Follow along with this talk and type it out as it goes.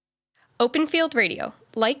Open Field Radio.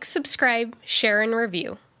 Like, subscribe, share, and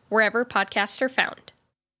review wherever podcasts are found.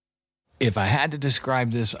 If I had to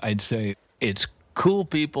describe this, I'd say it's cool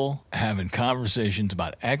people having conversations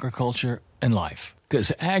about agriculture and life.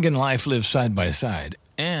 Because ag and life live side by side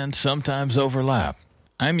and sometimes overlap.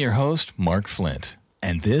 I'm your host, Mark Flint,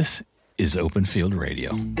 and this is Open Field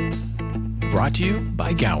Radio. Brought to you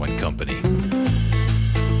by Gowan Company.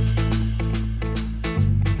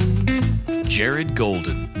 Jared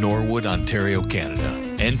Golden, Norwood, Ontario, Canada.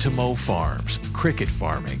 Entamo Farms, cricket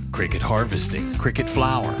farming, cricket harvesting, cricket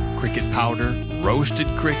flour, cricket powder, roasted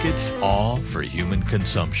crickets, all for human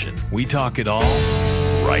consumption. We talk it all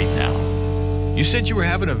right now. You said you were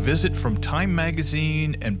having a visit from Time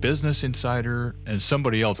Magazine and Business Insider and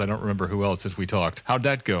somebody else. I don't remember who else as we talked. How'd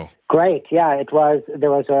that go? Great. Yeah, it was.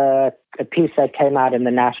 There was a piece that came out in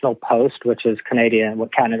the National Post, which is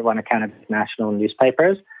one of Canada's national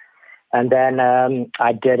newspapers. And then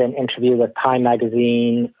I did an interview with Time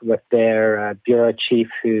Magazine with their bureau chief,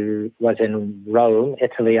 who was in Rome,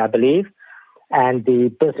 Italy, I believe. And the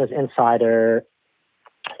Business Insider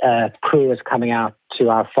crew is coming out to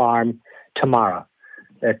our farm tomorrow.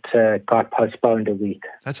 It got postponed a week.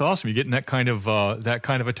 That's awesome. You're getting that kind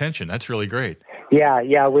of attention. That's really great.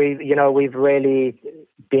 Yeah. We've really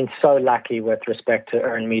been so lucky with respect to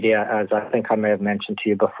earned media, as I think I may have mentioned to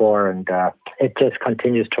you before, and it just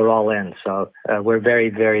continues to roll in. So we're very,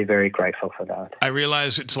 very, very grateful for that. I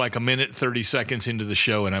realize it's like a minute, 30 seconds into the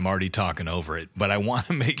show, and I'm already talking over it, but I want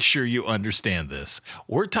to make sure you understand this.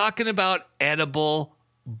 We're talking about edible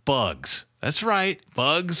bugs. That's right.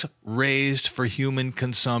 Bugs raised for human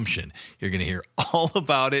consumption. You're going to hear all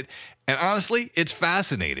about it. And honestly, it's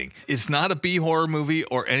fascinating. It's not a B-horror movie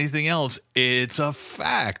or anything else. It's a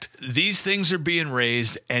fact. These things are being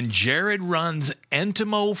raised, and Jared runs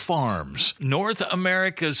Entamo Farms, North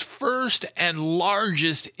America's first and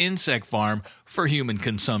largest insect farm for human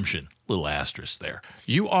consumption. Little asterisk there.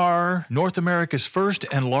 You are North America's first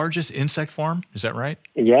and largest insect farm. Is that right?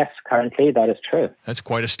 Yes, currently that is true. That's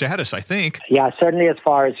quite a status, I think. Yeah, certainly as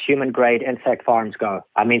far as human-grade insect farms go.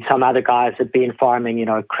 I mean, some other guys have been farming,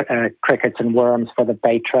 crickets and worms for the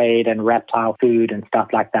bait trade and reptile food and stuff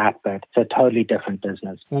like that, but it's a totally different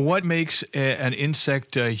business. Well, what makes an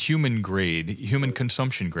insect human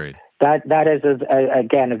consumption grade? That is,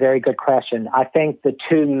 again, a very good question. I think the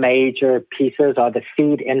two major pieces are the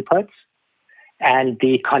feed inputs and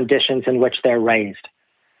the conditions in which they're raised.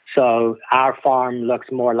 So our farm looks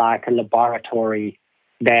more like a laboratory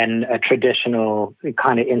than a traditional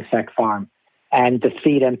kind of insect farm. And the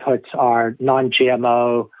feed inputs are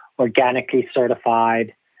non-GMO, organically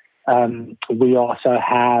certified. We also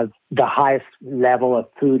have the highest level of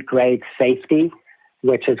food grade safety,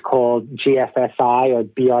 which is called GFSI or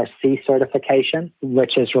BRC certification,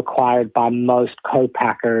 which is required by most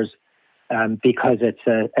co-packers because it's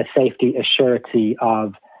a safety assurity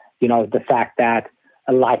of, the fact that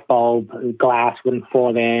a light bulb glass wouldn't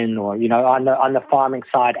fall in, or, on the farming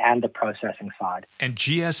side and the processing side. And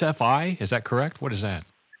GSFI, is that correct? What is that?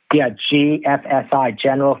 Yeah, GFSI,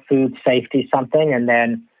 General Food Safety something, and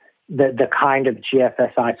then the kind of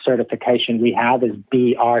GFSI certification we have is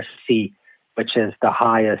BRC, which is the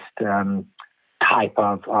highest type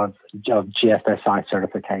of GFSI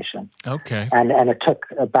certification. Okay. And it took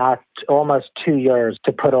about almost 2 years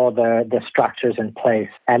to put all the structures in place.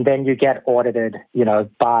 And then you get audited,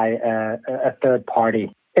 by a third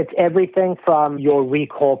party. It's everything from your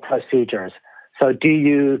recall procedures. So do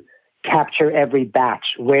you capture every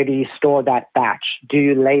batch? Where do you store that batch? Do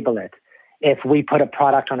you label it? If we put a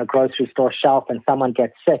product on a grocery store shelf and someone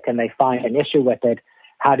gets sick and they find an issue with it,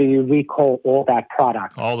 how do you recall all that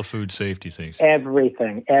product? All the food safety things.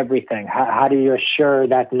 Everything. How do you assure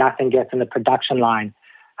that nothing gets in the production line?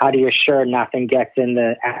 How do you assure nothing gets in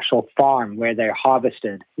the actual farm where they're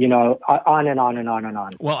harvested? On and on and on and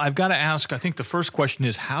on. Well, I've got to ask, I think the first question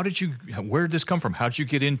is, where did this come from? How did you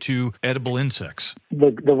get into edible insects?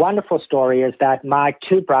 The wonderful story is that my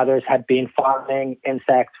two brothers had been farming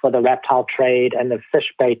insects for the reptile trade and the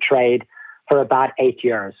fish bait trade for about 8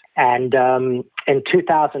 years. And in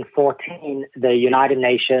 2014, the United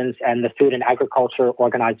Nations and the Food and Agriculture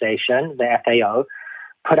Organization, the FAO,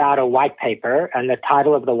 put out a white paper, and the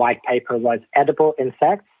title of the white paper was Edible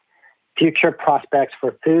Insects, Future Prospects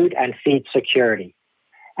for Food and Feed Security.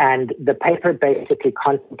 And the paper basically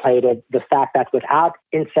contemplated the fact that without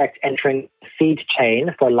insects entering the feed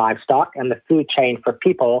chain for livestock and the food chain for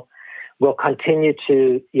people, we'll continue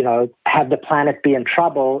to, have the planet be in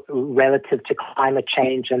trouble relative to climate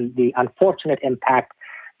change and the unfortunate impact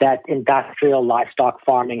that industrial livestock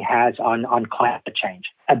farming has on climate change.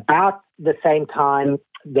 About the same time,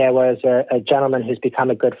 there was a gentleman who's become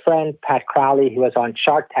a good friend, Pat Crowley, who was on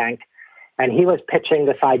Shark Tank, and he was pitching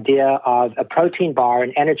this idea of a protein bar,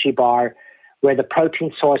 an energy bar, where the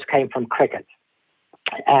protein source came from crickets.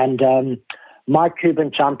 And Mark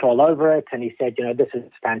Cuban jumped all over it, and he said, this is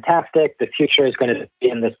fantastic. The future is going to be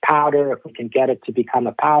in this powder if we can get it to become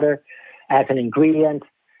a powder as an ingredient.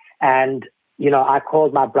 And, I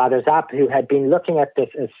called my brothers up who had been looking at this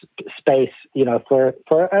space, for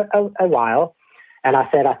a while. And I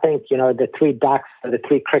said, I think, the 3 ducks or the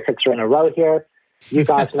 3 crickets are in a row here. You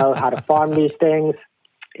guys know how to farm these things.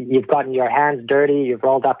 You've gotten your hands dirty. You've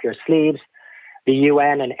rolled up your sleeves. The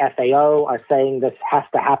UN and FAO are saying this has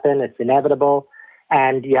to happen. It's inevitable.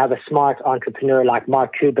 And you have a smart entrepreneur like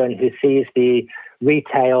Mark Cuban who sees the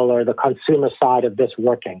retail or the consumer side of this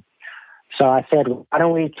working. So I said, why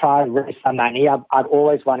don't we try and raise some money? I've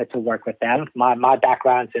always wanted to work with them. My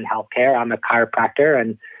background's in healthcare. I'm a chiropractor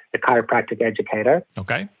and a chiropractic educator.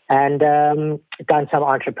 Okay. And done some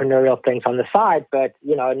entrepreneurial things on the side, but,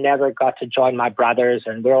 never got to join my brothers.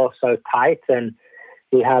 And we're all so tight. And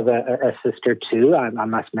we have a sister too, I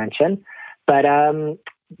must mention. But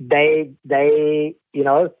they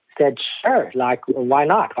said, sure, why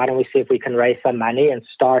not? Why don't we see if we can raise some money and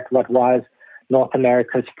start what was North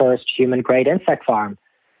America's first human-grade insect farm?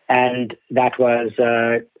 And that was,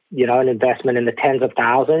 an investment in the tens of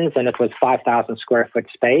thousands, and it was 5,000 square foot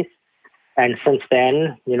space. And since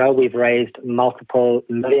then, we've raised multiple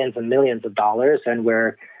millions and millions of dollars, and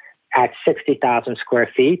we're at 60,000 square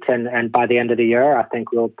feet. And by the end of the year, I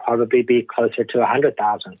think we'll probably be closer to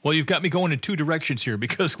 100,000. Well, you've got me going in 2 directions here,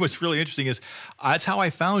 because what's really interesting is that's how I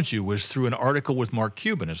found you, was through an article with Mark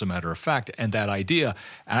Cuban, as a matter of fact, and that idea.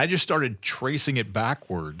 And I just started tracing it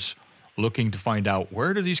backwards, looking to find out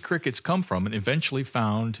where do these crickets come from, and eventually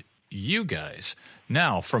found you guys.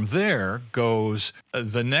 Now, from there goes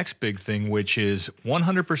the next big thing, which is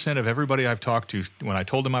 100% of everybody I've talked to, when I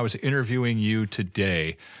told them I was interviewing you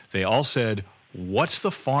today, they all said, what's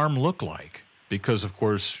the farm look like? Because, of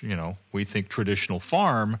course, we think traditional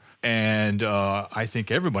farm, and I think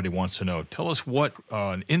everybody wants to know. Tell us what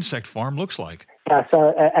an insect farm looks like. Yeah,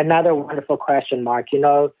 so another wonderful question, Mark.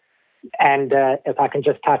 And if I can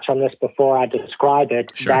just touch on this before I describe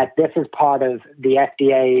it, sure, that this is part of the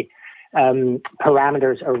FDA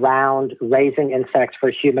parameters around raising insects for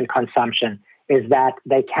human consumption, is that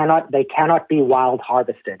they cannot be wild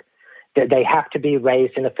harvested. They have to be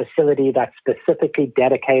raised in a facility that's specifically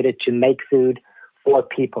dedicated to make food for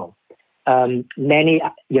people. 3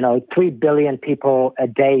 billion people a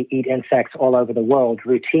day eat insects all over the world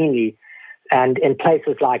routinely. And in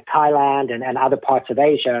places like Thailand and other parts of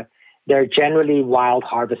Asia, they're generally wild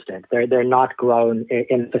harvested. They're not grown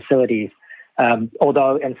in facilities.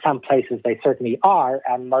 Although in some places they certainly are,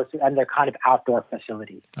 and they're kind of outdoor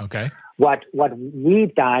facilities. Okay. What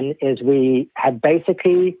we've done is we have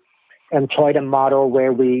basically employed a model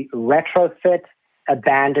where we retrofit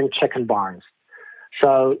abandoned chicken barns.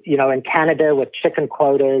 So, in Canada with chicken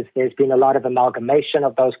quotas, there's been a lot of amalgamation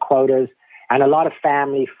of those quotas, and a lot of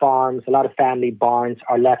family farms, a lot of family barns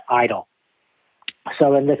are left idle.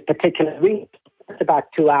 So in this particular region, it's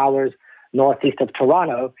about 2 hours northeast of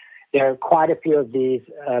Toronto, there are quite a few of these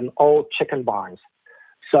old chicken barns.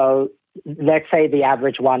 So let's say the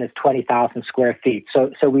average one is 20,000 square feet.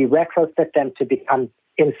 So we retrofit them to become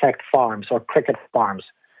insect farms or cricket farms.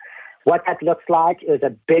 What that looks like is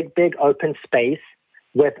a big, big open space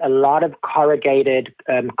with a lot of corrugated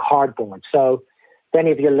cardboard. So if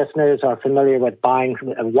any of your listeners are familiar with buying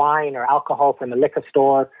wine or alcohol from a liquor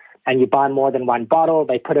store, and you buy more than one bottle,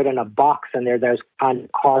 they put it in a box, and there are those kind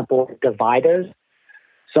of cardboard dividers.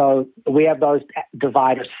 So we have those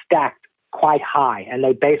dividers stacked quite high, and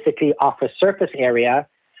they basically offer surface area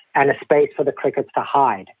and a space for the crickets to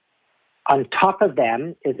hide. On top of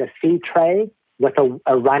them is a feed tray with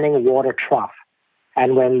a running water trough.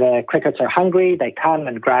 And when the crickets are hungry, they come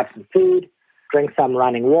and grab some food, drink some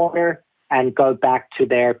running water, and go back to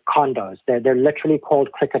their condos. They're literally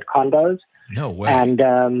called cricket condos. No way. And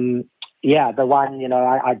the one,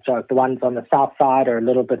 I joke, the ones on the south side are a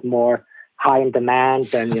little bit more high in demand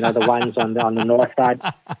than, the ones on the north side.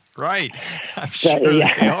 Right. I'm sure they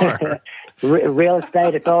are. Real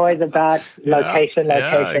estate, it's always about location.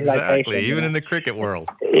 Exactly. Even in the cricket world.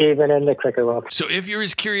 Even in the cricket world. So if you're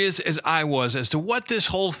as curious as I was as to what this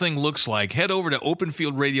whole thing looks like, head over to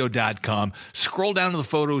openfieldradio.com, scroll down to the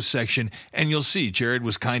photos section, and you'll see Jared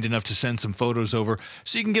was kind enough to send some photos over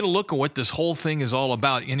so you can get a look at what this whole thing is all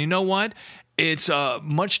about. And you know what? It's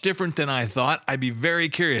much different than I thought. I'd be very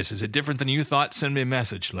curious. Is it different than you thought? Send me a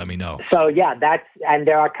message. Let me know. So, and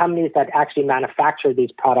there are companies that actually manufacture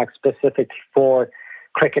these products specific for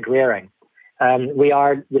cricket rearing. We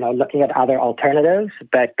are, looking at other alternatives,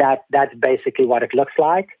 but that's basically what it looks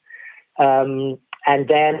like. And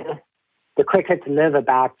then the crickets live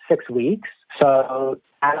about 6 weeks. So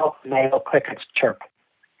adult male crickets chirp,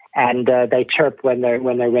 and they chirp when they're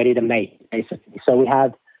ready to mate, basically. So we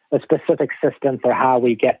have a specific system for how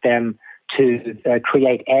we get them to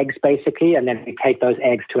create eggs, basically, and then we take those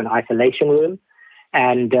eggs to an isolation room,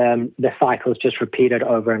 and the cycle is just repeated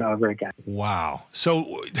over and over again. Wow.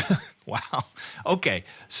 So, wow. Okay.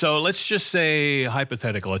 So let's just say,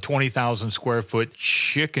 hypothetical, a 20,000 square foot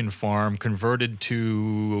chicken farm converted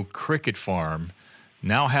to cricket farm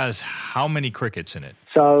now has how many crickets in it?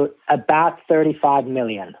 So about 35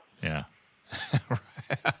 million. Yeah.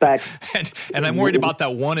 But and I'm worried about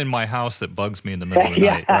that one in my house that bugs me in the middle of the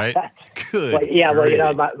night, right? Good.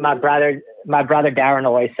 Well, my brother Darren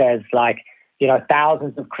always says,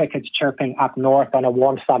 thousands of crickets chirping up north on a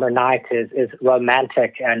warm summer night is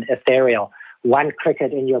romantic and ethereal. One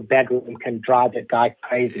cricket in your bedroom can drive a guy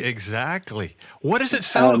crazy. Exactly. What does it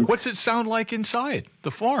sound? What's it sound like inside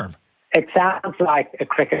the farm? It sounds like a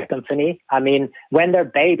cricket symphony. I mean, when they're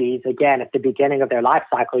babies, again, at the beginning of their life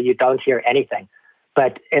cycle, you don't hear anything.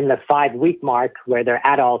 But in the 5-week mark, where they're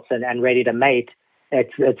adults and ready to mate,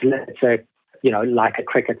 it's like a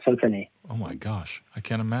cricket symphony. Oh my gosh, I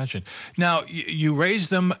can't imagine. Now you raise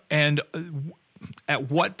them, and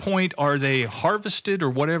at what point are they harvested or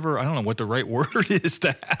whatever? I don't know what the right word is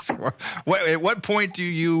to ask for. At what point do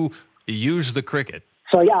you use the cricket?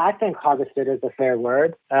 So yeah, I think harvested is a fair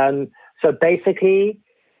word. So basically,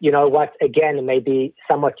 what again may be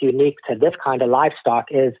somewhat unique to this kind of livestock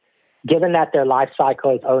is, given that their life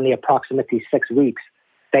cycle is only approximately 6 weeks,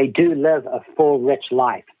 they do live a full, rich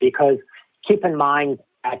life. Because keep in mind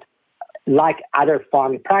that, like other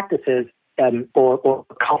farming practices or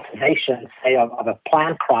cultivation, say, of a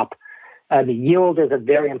plant crop, yield is a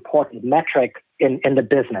very important metric in the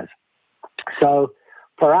business. So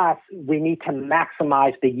for us, we need to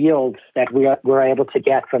maximize the yields that we're able to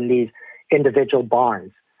get from these individual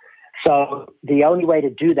barns. So the only way to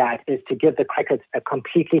do that is to give the crickets a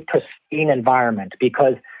completely pristine environment,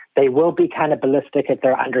 because they will be cannibalistic if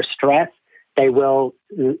they're under stress. They will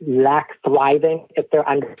lack thriving if they're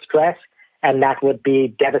under stress, and that would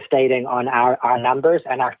be devastating on our numbers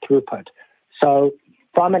and our throughput. So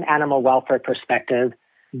from an animal welfare perspective,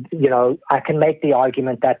 I can make the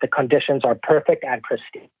argument that the conditions are perfect and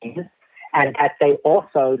pristine, and that they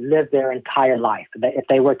also live their entire life. If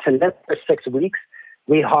they were to live for 6 weeks,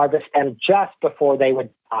 we harvest them just before they would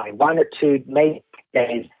die, 1 or 2, maybe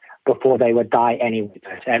days before they would die anyway.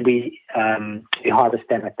 And we harvest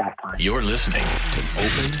them at that time. You're listening to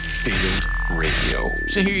Open Field Radio.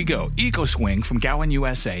 So here you go. EcoSwing from Gowan,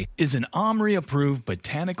 USA is an OMRI-approved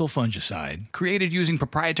botanical fungicide created using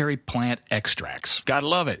proprietary plant extracts. Gotta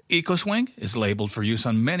love it. EcoSwing is labeled for use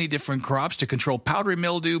on many different crops to control powdery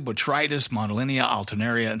mildew, botrytis, monolinea,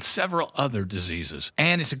 alternaria, and several other diseases.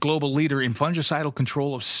 And it's a global leader in fungicidal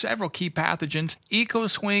control of several key pathogens.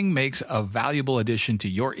 EcoSwing makes a valuable addition to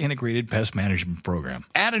your integrated pest management program.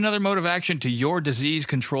 Add another mode of action to your disease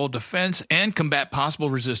control defense and combat possible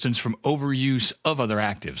resistance from overuse of other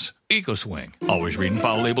actives. EcoSwing. Always read and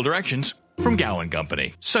follow label directions from Gowan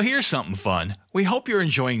Company. So here's something fun. We hope you're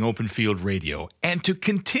enjoying Open Field Radio. And to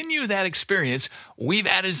continue that experience, we've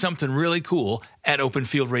added something really cool at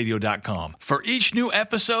openfieldradio.com. For each new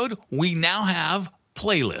episode, we now have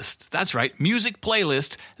playlists. That's right, music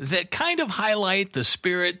playlists that kind of highlight the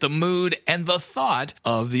spirit, the mood, and the thought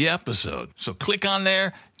of the episode. So click on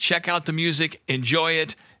there, check out the music, enjoy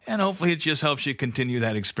it, and hopefully it just helps you continue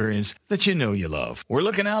that experience that you know you love. We're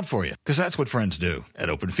looking out for you, because that's what friends do at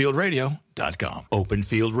openfieldradio.com. Open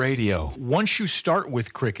Field Radio. Once you start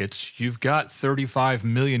with crickets, you've got 35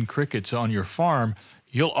 million crickets on your farm.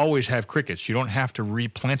 You'll always have crickets. You don't have to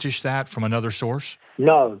replenish that from another source?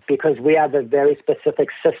 No, because we have a very specific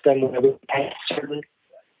system where we take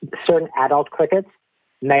certain adult crickets,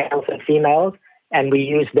 males and females, and we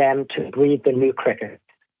use them to breed the new cricket.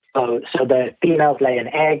 So the females lay an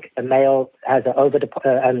egg, the male has the ovipositor,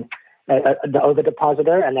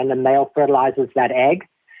 and then the male fertilizes that egg,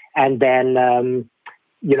 and then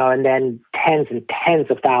and then tens and tens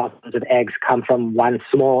of thousands of eggs come from one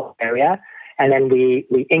small area. And then we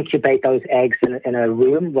incubate those eggs in a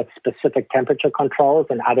room with specific temperature controls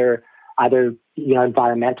and other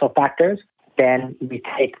environmental factors. Then we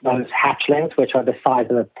take those hatchlings, which are the size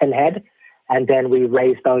of a pinhead, and then we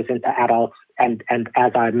raise those into adults. And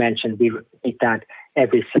as I mentioned, we repeat that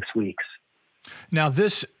every 6 weeks. Now,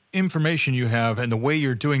 this information you have and the way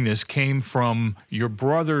you're doing this came from your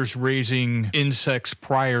brothers raising insects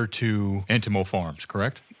prior to Entimo Farms,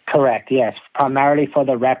 correct? Correct, yes. Primarily for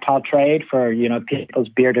the reptile trade, for, people's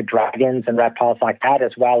bearded dragons and reptiles like that,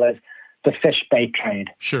 as well as the fish bait trade.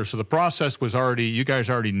 Sure. So the process was you guys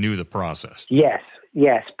already knew the process. Yes.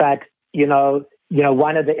 But,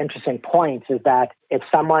 one of the interesting points is that if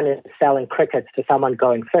someone is selling crickets to someone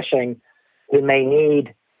going fishing who may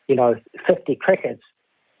need, 50 crickets,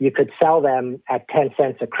 you could sell them at 10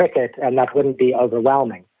 cents a cricket, and that wouldn't be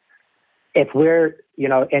overwhelming. If we're,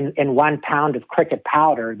 in 1 pound of cricket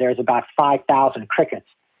powder, there's about 5,000 crickets.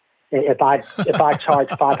 If I charge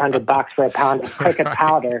 $500 for a pound of cricket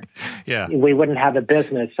powder, we wouldn't have a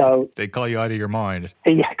business. So they'd call you out of your mind.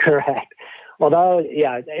 Yeah, correct. Although,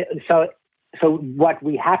 so what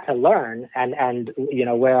we had to learn, and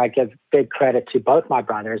where I give big credit to both my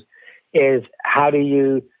brothers, is how do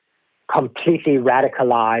you completely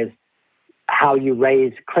radicalize how you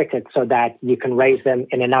raise crickets so that you can raise them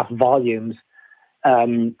in enough volumes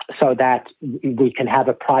so that we can have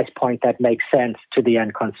a price point that makes sense to the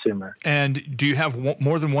end consumer. And do you have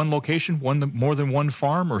more than one location, more than one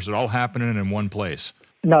farm, or is it all happening in one place?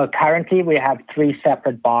 No, currently we have 3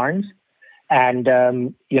 separate barns. And,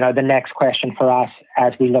 the next question for us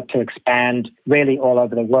as we look to expand really all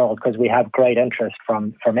over the world, because we have great interest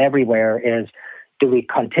from everywhere, is do we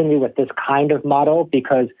continue with this kind of model?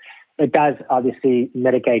 Because it does obviously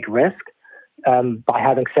mitigate risk by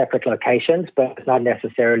having separate locations, but it's not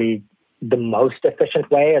necessarily the most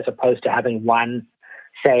efficient way as opposed to having one,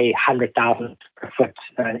 say, 100,000 square foot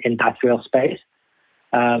industrial space.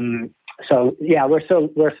 So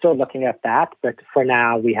we're still looking at that, but for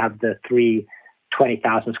now we have the 3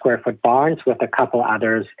 20,000 square foot barns with a couple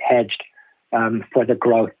others hedged for the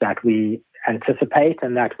growth that we anticipate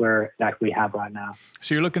and that we have right now.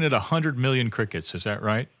 So you're looking at 100 million crickets, is that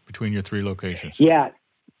right, between your 3 locations? Yeah,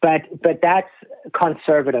 but that's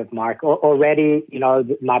conservative, Mark. Already,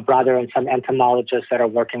 my brother and some entomologists that are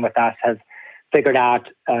working with us have figured out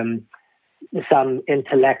some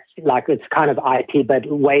intellect, like it's kind of IP, but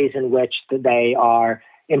ways in which they are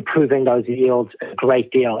improving those yields a great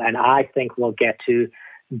deal. And I think we'll get to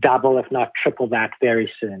double, if not triple that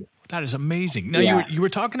very soon. That is amazing. Now, you were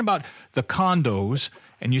talking about the condos,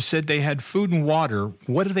 and you said they had food and water.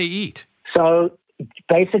 What do they eat? So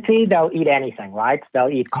basically, they'll eat anything, right? They'll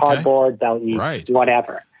eat cardboard, they'll eat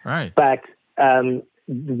whatever. Right. But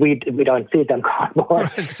we don't feed them cardboard.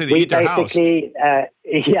 Right, so they eat their house. We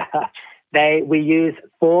use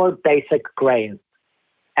 4 basic grains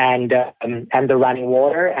and the running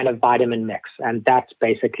water and a vitamin mix, and that's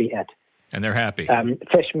basically it. And they're happy.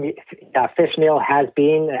 Fish meal has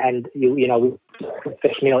been, and we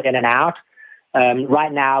fish meal in and out.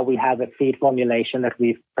 Right now, we have a feed formulation that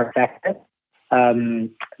we've perfected,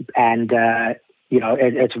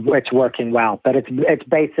 it's working well. But it's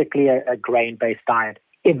basically a grain-based diet.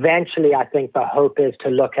 Eventually, I think the hope is to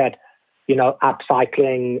look at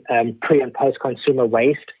upcycling pre- and post-consumer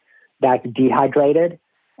waste that's dehydrated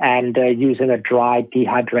and using a dry,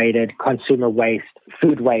 dehydrated consumer waste,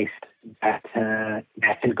 food waste that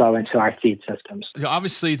can go into our feed systems.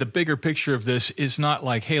 Obviously, the bigger picture of this is not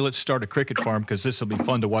like, hey, let's start a cricket farm because this will be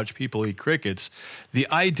fun to watch people eat crickets. The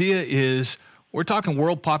idea is we're talking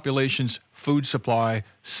world population's food supply,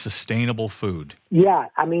 sustainable food. Yeah,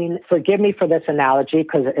 I mean, forgive me for this analogy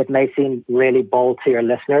because it may seem really bold to your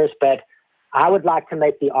listeners, but I would like to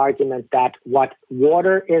make the argument that what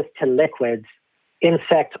water is to liquids,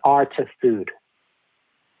 insects are to food,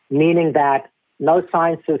 meaning that no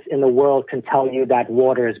scientist in the world can tell you that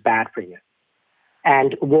water is bad for you.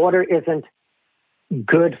 And water isn't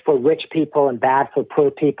good for rich people and bad for poor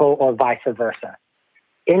people or vice versa.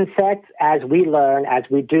 Insects, as we learn, as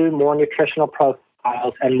we do more nutritional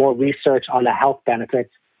profiles and more research on the health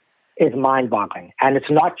benefits, is mind-boggling. And it's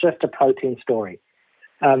not just a protein story.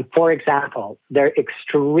 For example, they're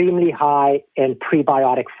extremely high in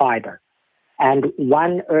prebiotic fiber. And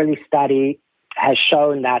one early study has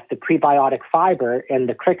shown that the prebiotic fiber in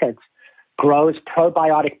the crickets grows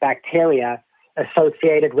probiotic bacteria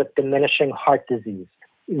associated with diminishing heart disease.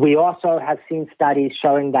 We also have seen studies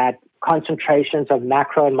showing that concentrations of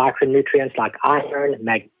macro and micronutrients like iron,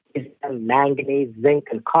 magnesium, manganese, zinc,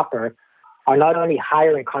 and copper are not only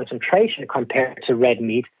higher in concentration compared to red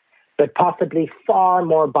meat, but possibly far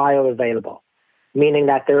more bioavailable, meaning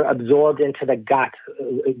that they're absorbed into the gut,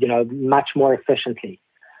 much more efficiently.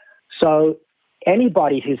 So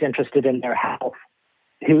anybody who's interested in their health,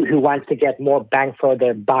 who wants to get more bang for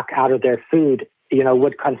their buck out of their food,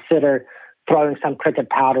 would consider throwing some cricket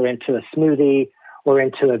powder into a smoothie or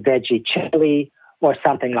into a veggie chili or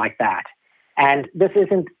something like that. And this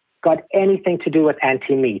isn't got anything to do with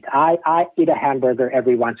anti-meat. I eat a hamburger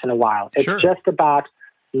every once in a while. It's just about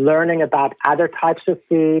learning about other types of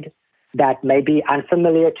food that may be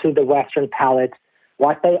unfamiliar to the Western palate,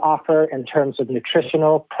 what they offer in terms of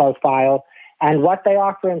nutritional profile, and what they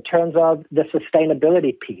offer in terms of the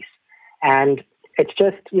sustainability piece. And it's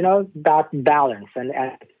just, about balance. And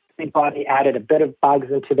everybody added a bit of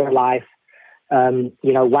bugs into their life,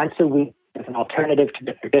 once a week as an alternative to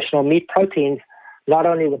the traditional meat proteins. Not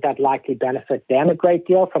only would that likely benefit them a great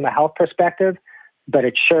deal from a health perspective, but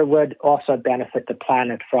it sure would also benefit the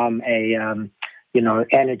planet from a,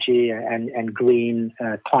 energy and green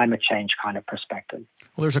climate change kind of perspective.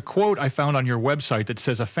 Well, there's a quote I found on your website that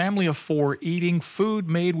says, a family of 4 eating food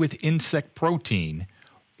made with insect protein,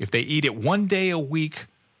 if they eat it 1 day a week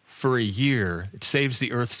for a year, it saves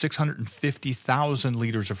the earth 650,000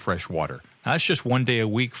 liters of fresh water. Now, that's just 1 day a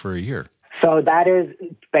week for a year. So that is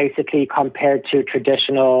basically compared to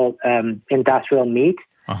traditional industrial meat.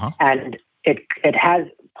 Uh-huh. And it has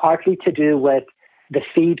partly to do with the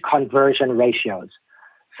feed conversion ratios.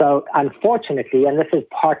 So unfortunately, and this is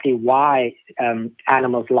partly why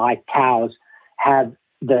animals like cows have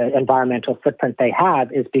the environmental footprint they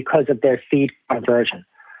have, is because of their feed conversion.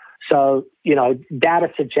 So,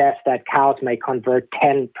 data suggests that cows may convert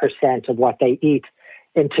 10% of what they eat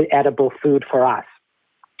into edible food for us.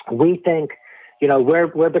 We think,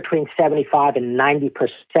 we're between 75 and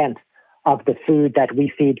 90% of the food that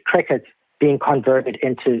we feed crickets being converted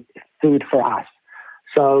into food for us.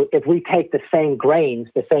 So if we take the same grains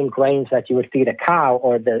that you would feed a cow,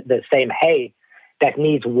 or the same hay that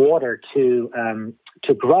needs water to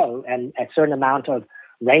grow, and a certain amount of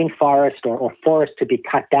rainforest or forest to be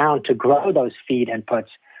cut down to grow those feed inputs,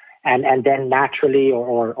 and then naturally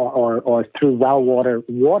or through well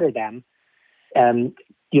water them,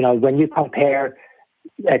 when you compare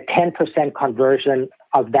a 10% conversion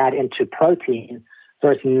of that into protein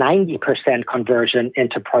versus 90% conversion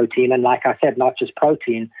into protein, and like I said, not just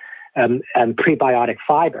protein, prebiotic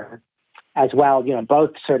fiber as well,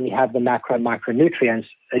 both certainly have the macro and micronutrients.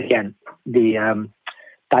 Again, the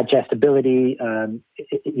digestibility,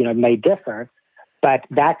 may differ, but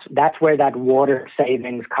that's where that water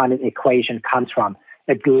savings kind of equation comes from.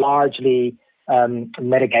 It's largely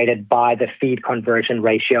mitigated by the feed conversion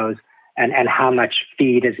ratios and how much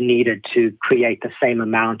feed is needed to create the same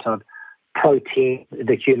amount of protein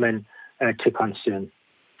the human to consume.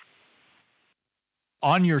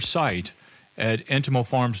 On your site at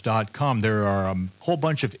entomofarms.com, there are a whole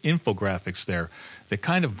bunch of infographics there that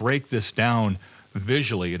kind of break this down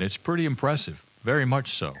visually, and it's pretty impressive, very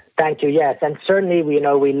much so. Thank you, yes. And certainly, we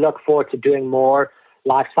look forward to doing more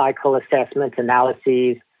life cycle assessments,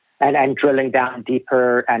 analyses, and drilling down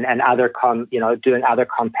deeper and other doing other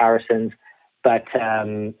comparisons. But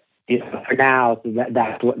for now,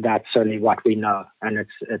 that's certainly what we know, and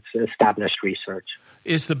it's established research.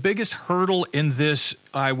 Is the biggest hurdle in this,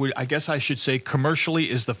 I guess I should say commercially,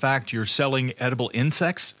 is the fact you're selling edible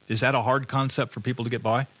insects? Is that a hard concept for people to get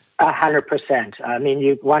by? 100%. I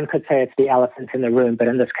mean, one could say it's the elephant in the room, but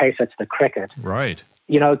in this case, it's the cricket. Right.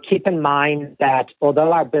 Keep in mind that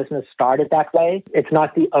although our business started that way, it's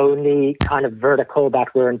not the only kind of vertical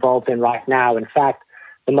that we're involved in right now. In fact,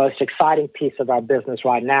 the most exciting piece of our business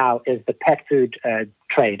right now is the pet food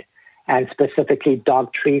trade, and specifically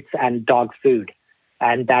dog treats and dog food.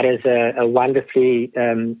 And that is a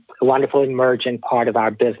wonderful emerging part of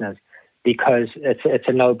our business, because it's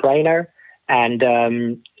a no-brainer. And,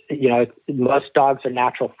 most dogs are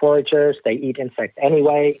natural foragers. They eat insects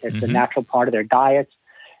anyway. It's a natural part of their diets.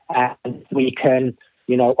 And we can,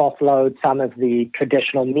 offload some of the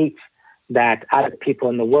traditional meats that other people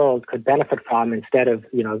in the world could benefit from instead of,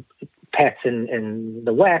 pets in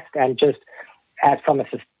the West, and just from a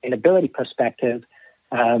sustainability perspective,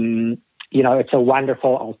 it's a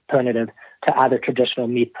wonderful alternative to other traditional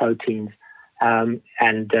meat proteins. And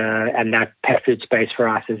that pet food space for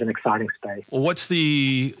us is an exciting space. Well, what's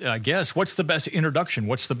the best introduction?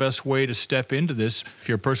 What's the best way to step into this? If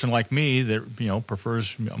you're a person like me that,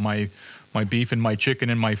 prefers my beef and my chicken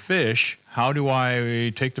and my fish, how do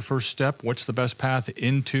I take the first step? What's the best path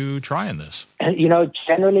into trying this?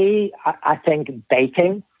 Generally, I think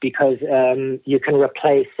baking, because you can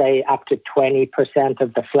replace, say, up to 20%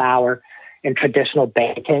 of the flour in traditional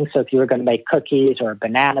baking. So if you were going to make cookies or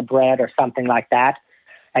banana bread or something like that,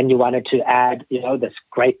 and you wanted to add, this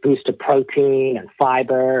great boost of protein and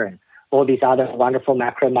fiber and all these other wonderful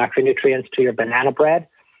micronutrients to your banana bread,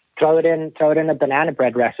 throw it in a banana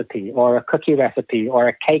bread recipe or a cookie recipe or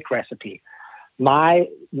a cake recipe. My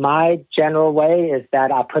general way is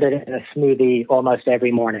that I put it in a smoothie almost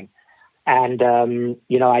every morning. And,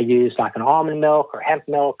 I use like an almond milk or hemp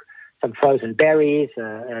milk, some frozen berries,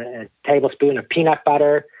 a tablespoon of peanut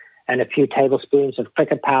butter, and a few tablespoons of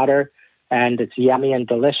cricket powder, and it's yummy and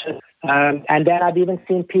delicious. And then I've even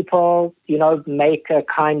seen people, make a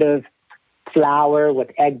kind of flour with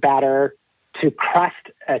egg batter to crust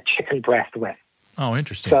a chicken breast with. Oh,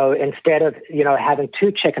 interesting. So instead of, having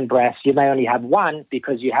 2 chicken breasts, you may only have 1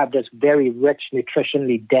 because you have this very rich,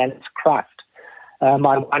 nutritionally dense crust. On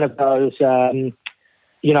one of those,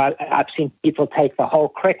 I've seen people take the whole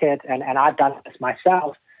cricket, and I've done this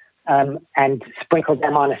myself, and sprinkle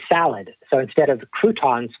them on a salad. So instead of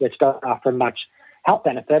croutons, which don't offer much health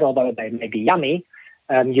benefit, although they may be yummy,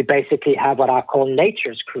 you basically have what I call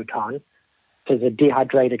nature's crouton, which is a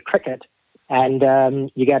dehydrated cricket.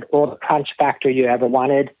 And you get all the crunch factor you ever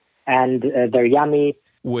wanted, and they're yummy.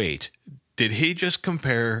 Wait, did he just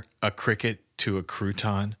compare a cricket to a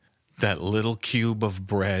crouton? That little cube of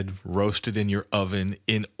bread roasted in your oven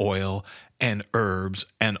in oil and herbs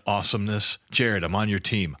and awesomeness? Jared, I'm on your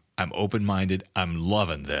team. I'm open-minded. I'm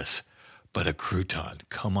loving this. But a crouton,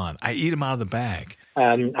 come on. I eat them out of the bag.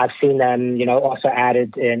 I've seen them, also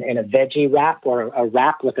added in a veggie wrap or a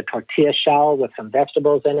wrap with a tortilla shell with some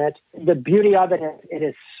vegetables in it. The beauty of it is it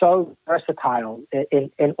is so versatile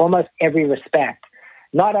in almost every respect.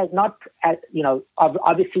 Not as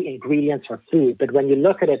obviously ingredients are food, but when you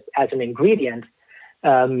look at it as an ingredient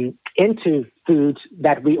into foods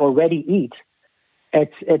that we already eat,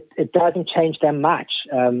 it doesn't change them much.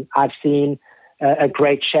 I've seen a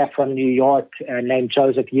great chef from New York named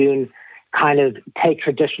Joseph Yoon kind of take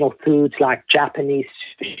traditional foods like Japanese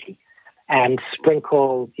sushi and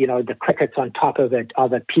sprinkle, the crickets on top of it,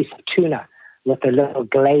 of a piece of tuna with a little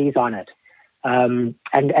glaze on it. And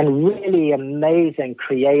really amazing,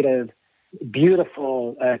 creative,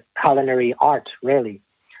 beautiful culinary art, really.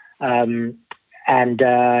 And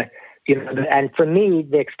for me,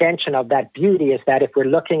 the extension of that beauty is that if we're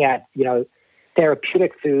looking at,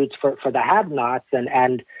 therapeutic foods for the have-nots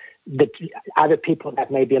and the other people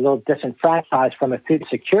that may be a little disenfranchised from a food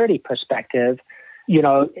security perspective,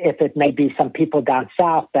 if it may be some people down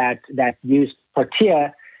south that use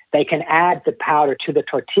tortilla, they can add the powder to the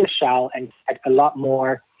tortilla shell and get a lot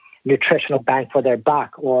more nutritional bang for their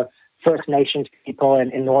buck. Or First Nations people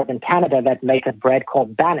in northern Canada that make a bread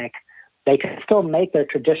called bannock, they can still make their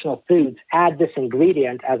traditional foods, add this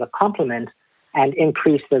ingredient as a complement, and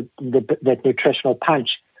increase the nutritional punch.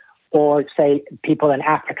 Or say people in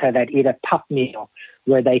Africa that eat a pup meal,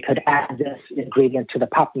 where they could add this ingredient to the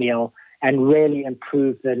pup meal and really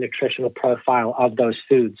improve the nutritional profile of those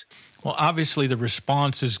foods. Well, obviously the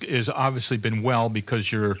response is obviously been well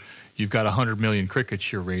because you've got 100 million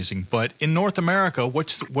crickets you're raising. But in North America,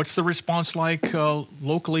 what's the response like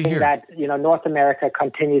locally here? That North America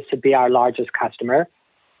continues to be our largest customer.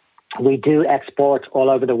 We do export all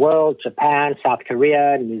over the world: Japan, South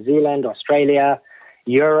Korea, New Zealand, Australia,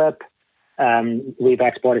 Europe. We've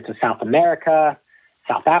exported to South America,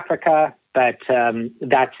 South Africa. But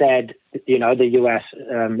that said, the U.S.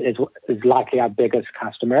 is likely our biggest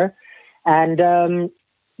customer. And,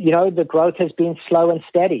 the growth has been slow and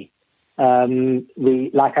steady.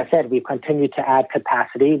 Like I said, we continue to add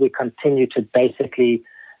capacity. We continue to basically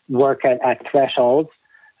work at thresholds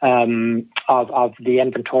of the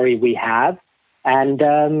inventory we have.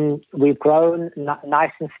 And we've grown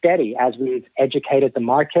nice and steady as we've educated the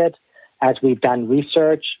market, as we've done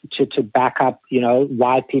research to back up,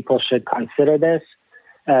 why people should consider this.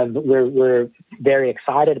 We're very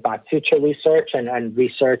excited about future research, and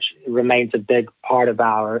research remains a big part of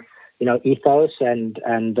our, ethos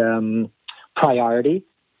and priority.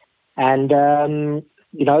 And,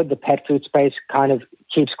 the pet food space kind of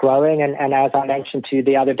keeps growing. And as I mentioned to you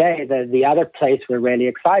the other day, the other place we're really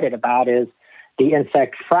excited about is the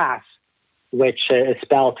insect frass, which is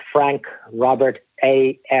spelled Frank Robert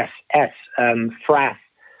A.S.S., frass,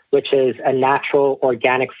 which is a natural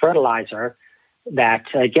organic fertilizer that,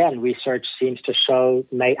 again, research seems to show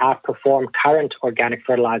may outperform current organic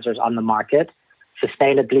fertilizers on the market,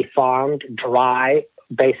 sustainably farmed, dry,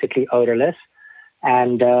 basically odorless,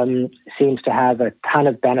 and seems to have a ton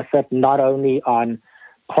of benefit, not only on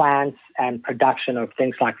plants and production of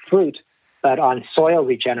things like fruit, but on soil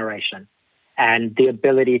regeneration and the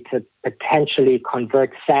ability to potentially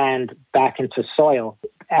convert sand back into soil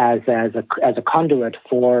as a conduit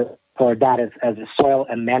for that as a soil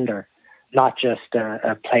amender, not just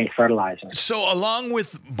a plain fertilizer. So along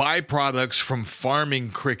with byproducts from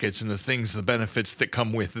farming crickets and the benefits that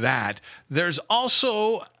come with that, there's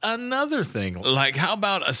also another thing. Like, how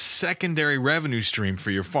about a secondary revenue stream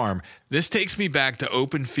for your farm? This takes me back to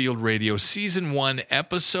Open Field Radio Season 1,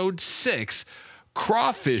 Episode 6,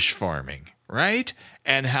 crawfish farming. right?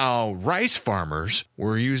 And how rice farmers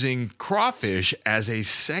were using crawfish as a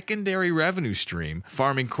secondary revenue stream,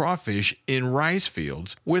 farming crawfish in rice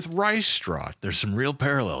fields with rice straw. There's some real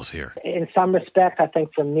parallels here. In some respect, I think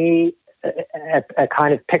for me, a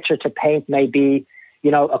kind of picture to paint may be,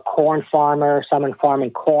 a corn farmer, someone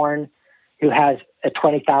farming corn who has a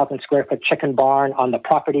 20,000 square foot chicken barn on the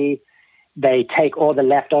property. They take all the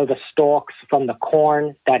leftover stalks from the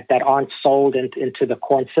corn that aren't sold into the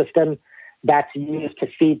corn system. That's used to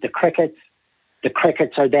feed the crickets. The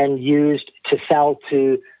crickets are then used to sell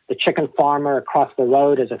to the chicken farmer across the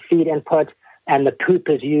road as a feed input, and the poop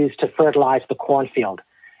is used to fertilize the cornfield.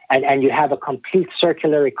 And you have a complete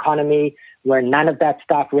circular economy where none of that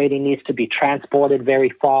stuff really needs to be transported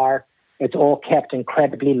very far. It's all kept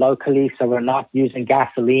incredibly locally, so we're not using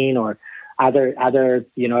gasoline or other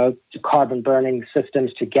carbon burning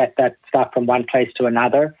systems to get that stuff from one place to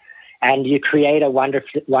another. And you create a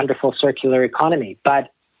wonderful circular economy. But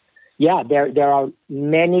yeah, there are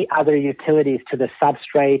many other utilities to the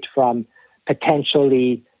substrate, from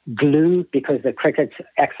potentially glue, because the cricket's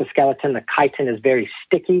exoskeleton, the chitin, is very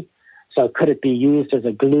sticky. So could it be used as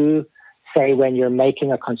a glue, say when you're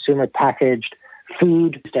making a consumer packaged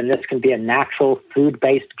food, and this can be a natural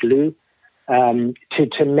food-based glue,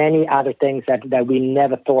 to many other things that we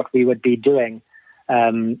never thought we would be doing,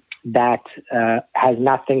 that has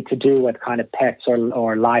nothing to do with kind of pets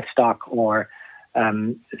or livestock or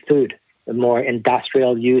food. The more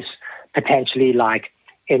industrial use, potentially like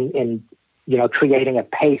in creating a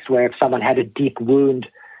paste where if someone had a deep wound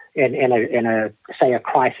in a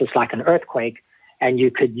crisis like an earthquake, and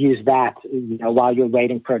you could use that while you're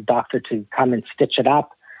waiting for a doctor to come and stitch it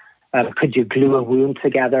up. Could you glue a wound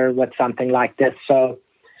together with something like this? So,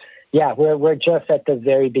 yeah, we're just at the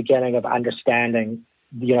very beginning of understanding,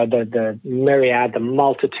 the myriad, the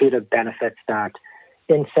multitude of benefits that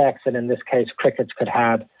insects, and in this case crickets, could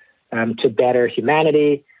have to better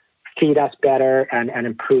humanity, feed us better, and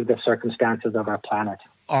improve the circumstances of our planet.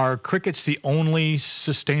 Are crickets the only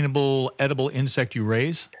sustainable edible insect you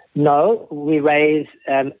raise? No, we raise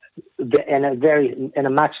in a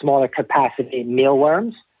much smaller capacity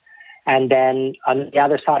mealworms. And then on the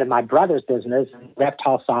other side of my brother's business,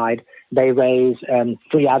 reptile side, they raise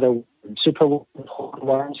 3 other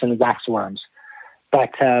superworms and waxworms. But,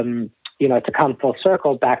 to come full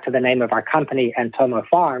circle back to the name of our company, Entomo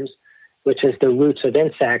Farms, which is the roots of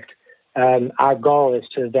insect, our goal is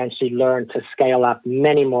to eventually learn to scale up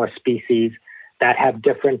many more species that have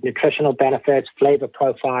different nutritional benefits, flavor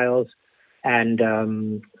profiles, and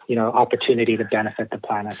opportunity to benefit the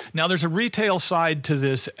planet. Now, there's a retail side to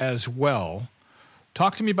this as well.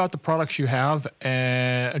 Talk to me about the products you have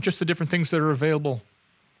and just the different things that are available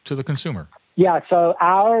to the consumer. Yeah, so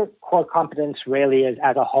our core competence really is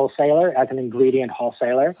as a wholesaler, as an ingredient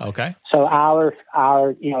wholesaler. Okay. So our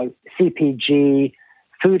CPG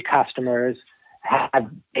food customers have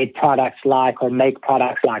made products like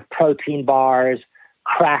protein bars,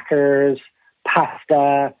 crackers,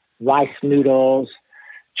 pasta, rice noodles,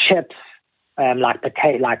 chips, like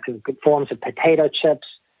forms of potato chips.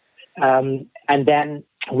 And then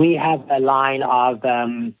we have a line of,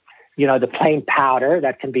 the plain powder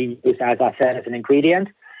that can be used, as I said, as an ingredient.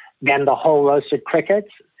 Then the whole roasted crickets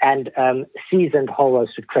and seasoned whole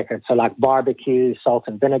roasted crickets. So like barbecue, salt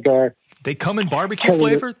and vinegar. They come in barbecue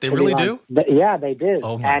flavor? They really do? Yeah, they do.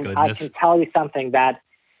 Oh, my goodness. I can tell you something, that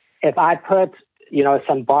if I put,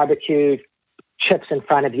 some barbecue chips in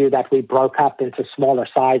front of you that we broke up into smaller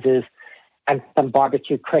sizes and some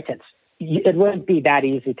barbecue crickets, it wouldn't be that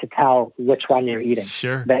easy to tell which one you're eating.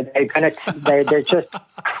 Sure. They're just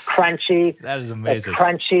crunchy. That is amazing.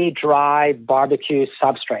 Crunchy, dry barbecue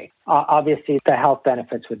substrate. Obviously, the health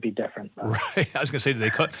benefits would be different. Right. I was going to say,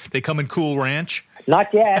 do they come in Cool Ranch?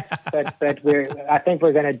 Not yet, but I think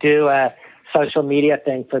we're going to do a social media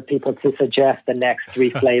thing for people to suggest the next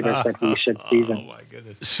 3 flavors that we should season. Oh, my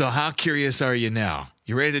goodness. So how curious are you now?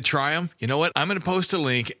 You ready to try them? You know what? I'm going to post a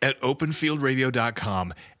link at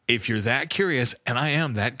openfieldradio.com. If you're that curious, and I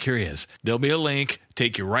am that curious, there'll be a link,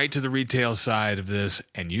 take you right to the retail side of this,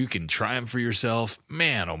 and you can try them for yourself.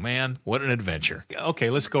 Man, oh man, what an adventure. Okay,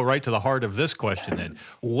 let's go right to the heart of this question then.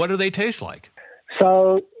 What do they taste like?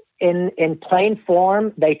 So in plain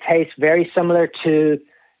form, they taste very similar to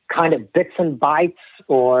kind of bits and bites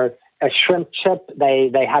or a shrimp chip.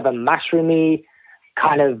 They have a mushroomy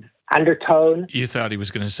kind of undertone. You thought he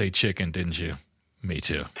was going to say chicken, didn't you? Me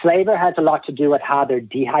too. Flavor has a lot to do with how they're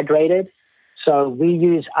dehydrated. So we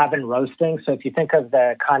use oven roasting. So if you think of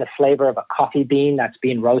the kind of flavor of a coffee bean that's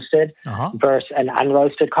being roasted versus an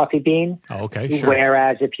unroasted coffee bean. Oh, okay, sure.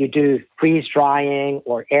 Whereas if you do freeze drying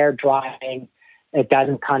or air drying, It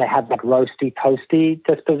doesn't kind of have that roasty, toasty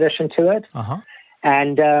disposition to it.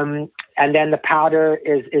 And then the powder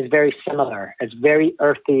is very similar. It's very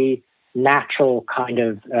earthy, natural kind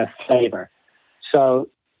of flavor. So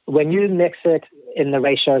when you mix it in the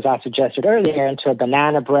ratios I suggested earlier into a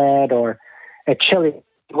banana bread or a chili,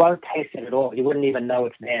 you won't taste it at all. You wouldn't even know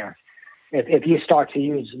it's there. If you start to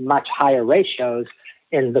use much higher ratios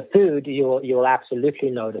in the food, you'll absolutely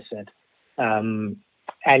notice it. And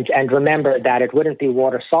remember that it wouldn't be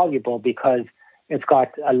water soluble because it's got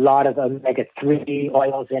a lot of omega-3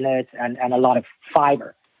 oils in it and a lot of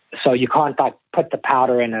fiber. So you can't like put the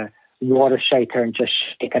powder in a water shaker and just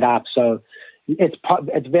shake it up. So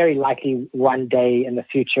it's very likely one day in the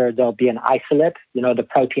future there'll be an isolate, the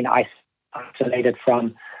protein isolated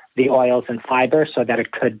from the oils and fiber, so that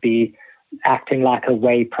it could be acting like a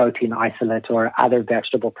whey protein isolate or other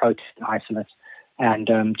vegetable protein isolates, and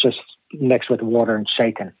just mixed with water and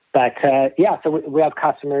shaken. But so we have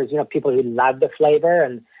customers, people who love the flavor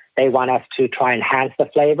and they want us to try and enhance the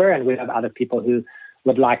flavor, and we have other people who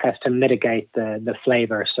would like us to mitigate the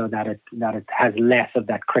flavor so that it has less of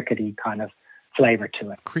that crickety kind of flavor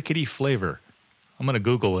to it. Crickety flavor. I'm going to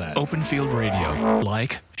Google that. Open Field Radio.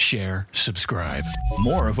 Like, share, subscribe.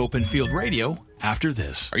 More of Open Field Radio after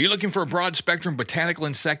this. Are you looking for a broad-spectrum botanical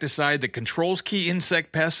insecticide that controls key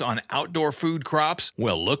insect pests on outdoor food crops?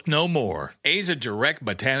 Well, look no more. Aza Direct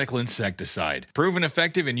Botanical Insecticide. Proven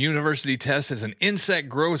effective in university tests as an insect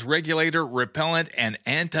growth regulator, repellent, and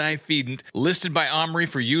anti-feedant. Listed by OMRI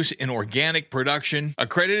for use in organic production.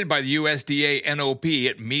 Accredited by the USDA NOP,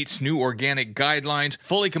 it meets new organic guidelines.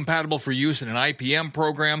 Fully compatible for use in an IPM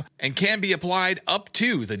program. And can be applied up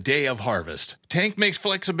to the day of harvest. Tank mix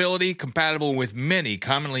flexibility, compatible with many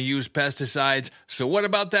commonly used pesticides. So what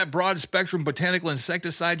about that broad-spectrum botanical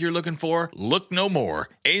insecticide you're looking for? Look no more.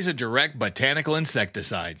 Aza Direct Botanical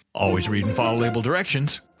Insecticide. Always read and follow label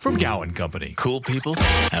directions from Gowan Company. Cool people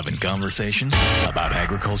having conversations about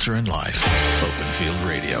agriculture and life. Open Field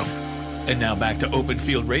Radio. And now back to Open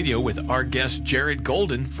Field Radio with our guest Jared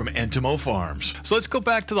Golden from Entimo Farms. So let's go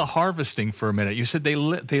back to the harvesting for a minute. You said their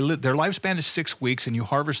lifespan is 6 weeks, and you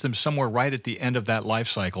harvest them somewhere right at the end of that life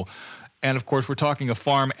cycle. And of course, we're talking a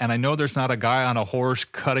farm, and I know there's not a guy on a horse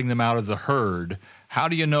cutting them out of the herd. How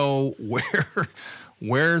do you know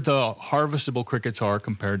where the harvestable crickets are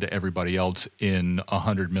compared to everybody else in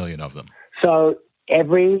 100 million of them? So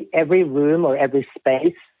every room or every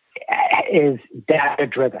space is data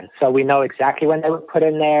driven. So we know exactly when they were put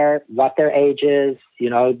in there, what their age is,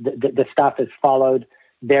 the stuff is followed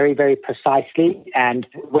very, very precisely. And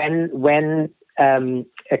when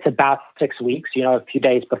it's about 6 weeks, a few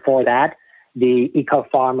days before that, the eco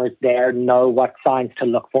farmers there know what signs to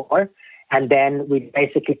look for. And then we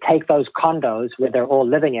basically take those condos where they're all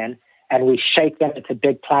living in and we shake them into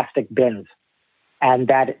big plastic bins. And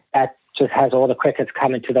that just has all the crickets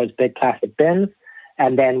come into those big plastic bins.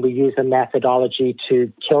 And then we use a methodology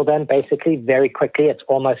to kill them basically very quickly. It's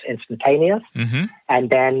almost instantaneous. Mm-hmm. And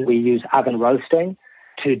then we use oven roasting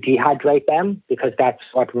to dehydrate them because that's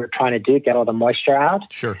what we're trying to do, get all the moisture out.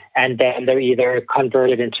 Sure. And then they're either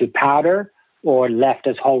converted into powder or left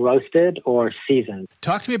as whole roasted or seasoned.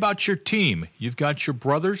 Talk to me about your team. You've got your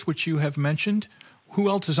brothers, which you have mentioned. Who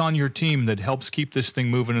else is on your team that helps keep this thing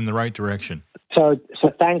moving in the right direction? So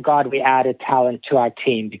thank God we added talent to our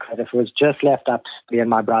team, because if it was just left up to me and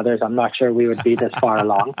my brothers, I'm not sure we would be this far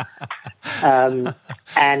along.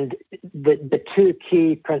 And the two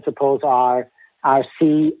key principals are our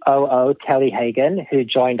COO, Kelly Hagan, who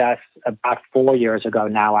joined us about 4 years ago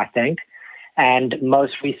now, I think. And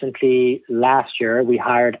most recently, last year, we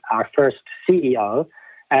hired our first CEO,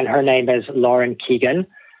 and her name is Lauren Keegan.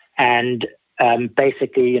 And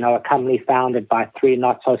basically, a company founded by three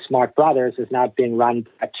not-so-smart brothers is now being run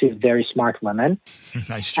by two very smart women.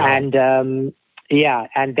 Nice job. And,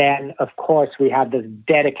 and then, of course, we have this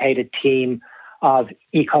dedicated team of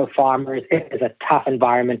eco-farmers. It is a tough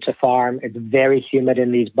environment to farm. It's very humid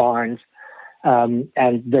in these barns. And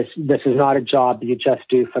this is not a job you just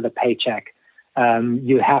do for the paycheck.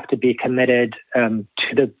 You have to be committed to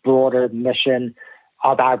the broader mission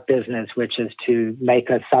of our business, which is to make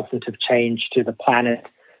a substantive change to the planet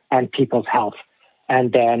and people's health.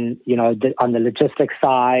 And then, on the logistics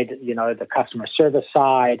side, the customer service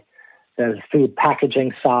side, the food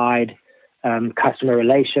packaging side, customer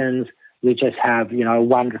relations, we just have, a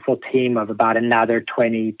wonderful team of about another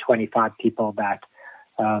 20, 25 people that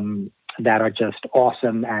are just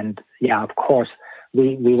awesome. And of course,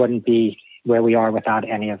 we wouldn't be where we are without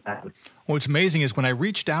any of them. What's amazing is when I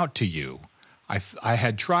reached out to you, I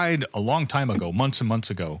had tried a long time ago, months and months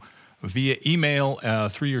ago, via email,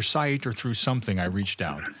 through your site or through something, I reached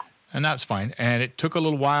out. And that's fine. And it took a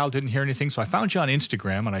little while, didn't hear anything. So I found you on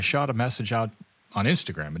Instagram, and I shot a message out on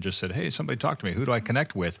Instagram and just said, hey, somebody talk to me. Who do I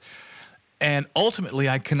connect with? And ultimately,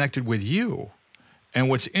 I connected with you. And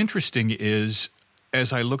what's interesting is,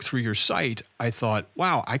 as I looked through your site, I thought,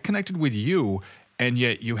 wow, I connected with you, and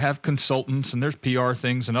yet you have consultants, and there's PR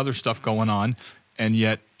things and other stuff going on, and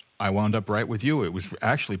yet I wound up right with you. It was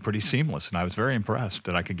actually pretty seamless, and I was very impressed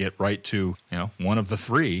that I could get right to, one of the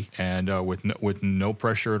three, and with no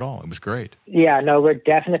pressure at all. It was great. Yeah, no, we're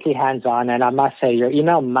definitely hands-on, and I must say, your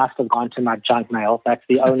email must have gone to my junk mail. That's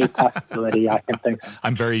the only possibility I can think of.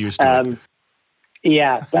 I'm very used to it.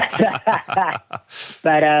 Yeah,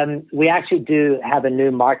 but we actually do have a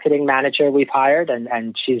new marketing manager we've hired,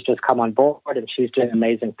 and she's just come on board, and she's doing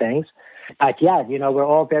amazing things. But yeah, we're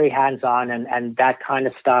all very hands-on, and that kind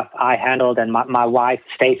of stuff I handled, and my wife,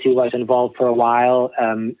 Stacy, was involved for a while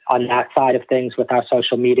on that side of things with our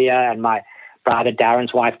social media, and my brother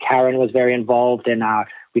Darren's wife, Karen, was very involved in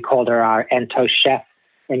we called her our Ento chef,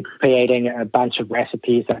 in creating a bunch of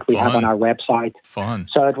recipes that we have on our website. Fun.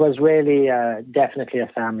 So it was really definitely a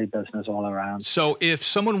family business all around. So if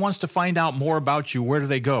someone wants to find out more about you, where do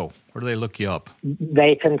they go? Where do they look you up?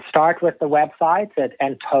 They can start with the website at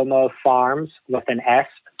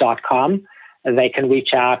entomofarms.com. They can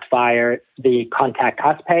reach out via the Contact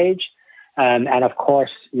Us page. And of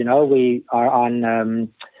course, we are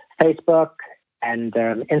on Facebook and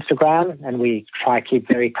Instagram, and we try to keep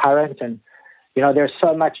very current. And there's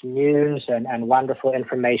so much news and wonderful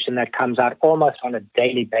information that comes out almost on a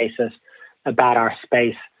daily basis about our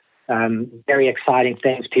space. Very exciting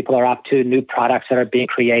things people are up to, new products that are being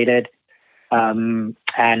created. So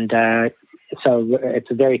it's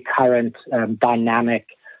a very current, dynamic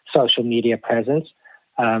social media presence.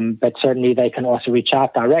 But certainly they can also reach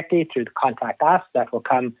out directly through the Contact Us. That will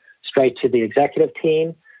come straight to the executive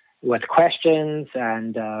team with questions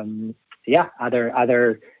and,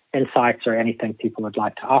 other insights or anything people would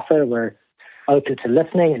like to offer. We're open to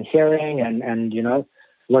listening and hearing and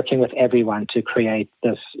working with everyone to create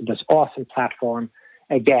this awesome platform.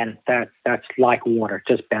 Again, that's like water,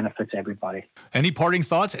 just benefits everybody. Any parting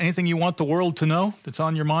thoughts? Anything you want the world to know that's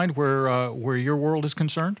on your mind where your world is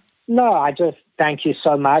concerned? No, I just thank you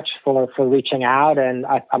so much for reaching out. And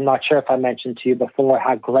I'm not sure if I mentioned to you before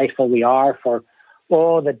how grateful we are for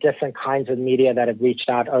all the different kinds of media that have reached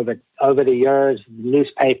out over the years,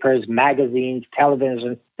 newspapers, magazines,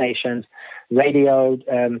 television stations, radio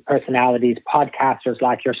personalities, podcasters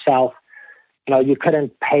like yourself. You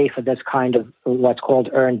couldn't pay for this kind of what's called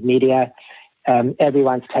earned media.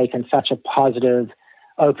 Everyone's taken such a positive,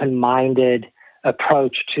 open-minded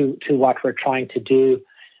approach to what we're trying to do.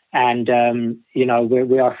 And,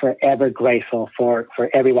 we are forever grateful for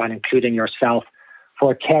everyone, including yourself,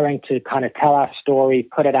 for caring to kind of tell our story,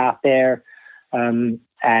 put it out there, and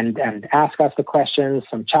ask us the questions,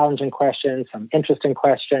 some challenging questions, some interesting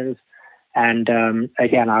questions. And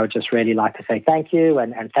again, I would just really like to say thank you,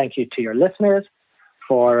 and thank you to your listeners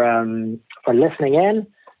for listening in.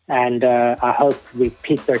 And I hope we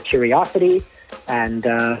piqued their curiosity, and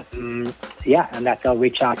that they'll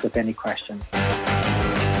reach out with any questions.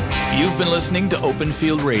 You've been listening to Open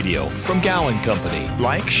Field Radio from Gowan Company.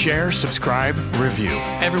 Like, share, subscribe, review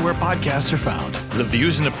everywhere podcasts are found. The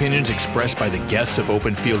views and opinions expressed by the guests of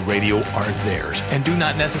Open Field Radio are theirs and do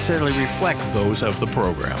not necessarily reflect those of the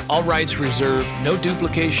program. All rights reserved, no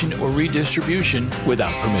duplication or redistribution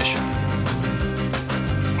without permission.